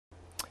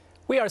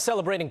We are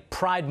celebrating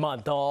Pride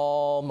Month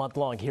all month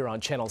long here on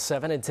Channel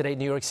 7, and today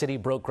New York City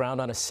broke ground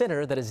on a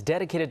center that is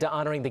dedicated to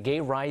honoring the gay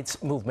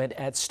rights movement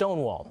at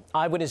Stonewall.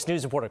 Eyewitness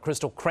News reporter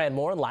Crystal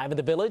Cranmore live in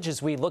the Village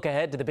as we look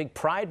ahead to the big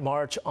Pride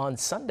March on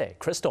Sunday.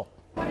 Crystal.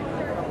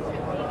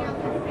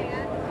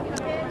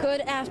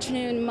 Good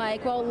afternoon,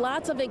 Mike. Well,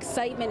 lots of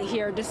excitement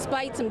here,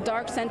 despite some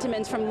dark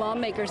sentiments from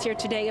lawmakers here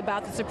today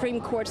about the Supreme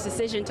Court's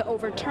decision to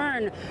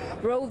overturn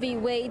Roe v.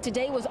 Wade.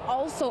 Today was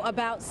also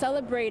about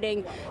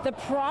celebrating the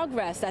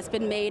progress that's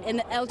been made in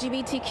the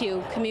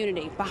LGBTQ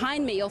community.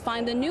 Behind me, you'll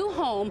find the new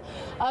home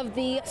of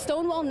the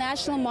Stonewall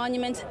National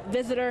Monument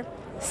Visitor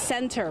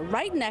Center,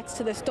 right next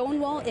to the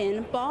Stonewall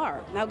Inn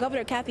bar. Now,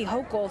 Governor Kathy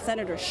Hochul,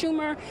 Senator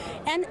Schumer,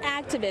 and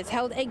activists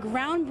held a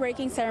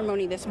groundbreaking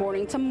ceremony this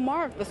morning to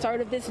mark the start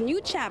of this new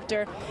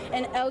chapter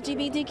in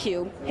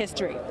LGBTQ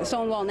history. The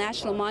Stonewall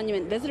National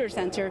Monument Visitor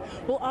Center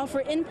will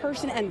offer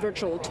in-person and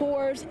virtual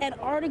tours and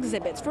art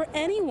exhibits for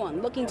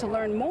anyone looking to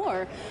learn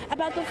more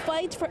about the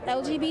fight for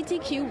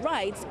LGBTQ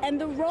rights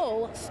and the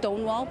role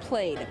Stonewall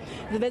played.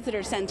 The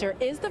Visitor Center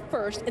is the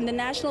first in the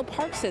national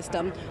park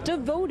system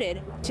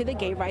devoted to the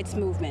gay rights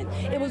movement.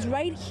 It was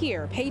right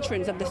here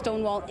patrons of the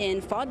Stonewall Inn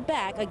fought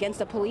back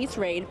against a police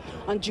raid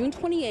on June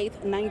 28,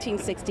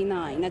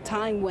 1969, a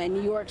time when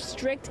New York's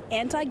strict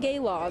anti-gay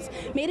laws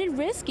made it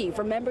risky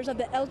for members of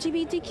the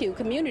LGBTQ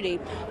community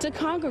to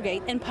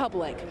congregate in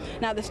public.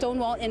 Now, the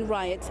Stonewall Inn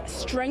riots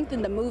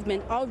strengthened the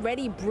movement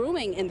already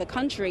brewing in the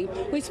country.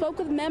 We spoke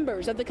with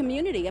members of the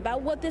community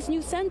about what this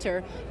new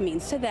center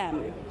means to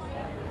them.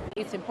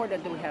 It's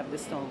important that we have the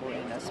Stonewall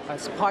Inn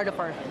as part of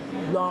our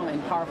long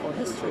and powerful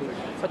history,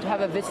 but to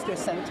have a visitor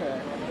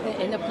center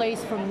in a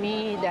place for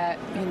me that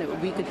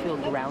we could feel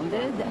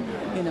grounded,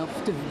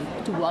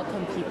 to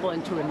welcome people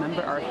and to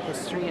remember our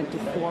history and to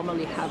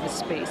formally have a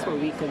space where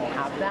we can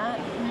have that.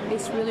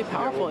 It's really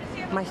powerful.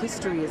 My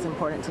history is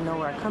important to know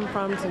where I come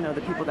from, to know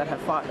the people that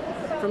have fought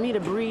for me to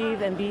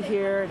breathe and be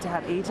here, to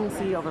have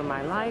agency over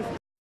my life.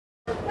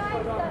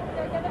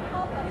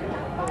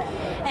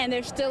 And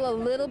there's still a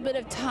little bit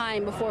of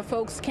time before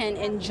folks can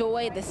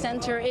enjoy the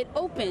center. It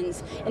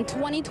opens in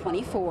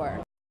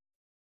 2024.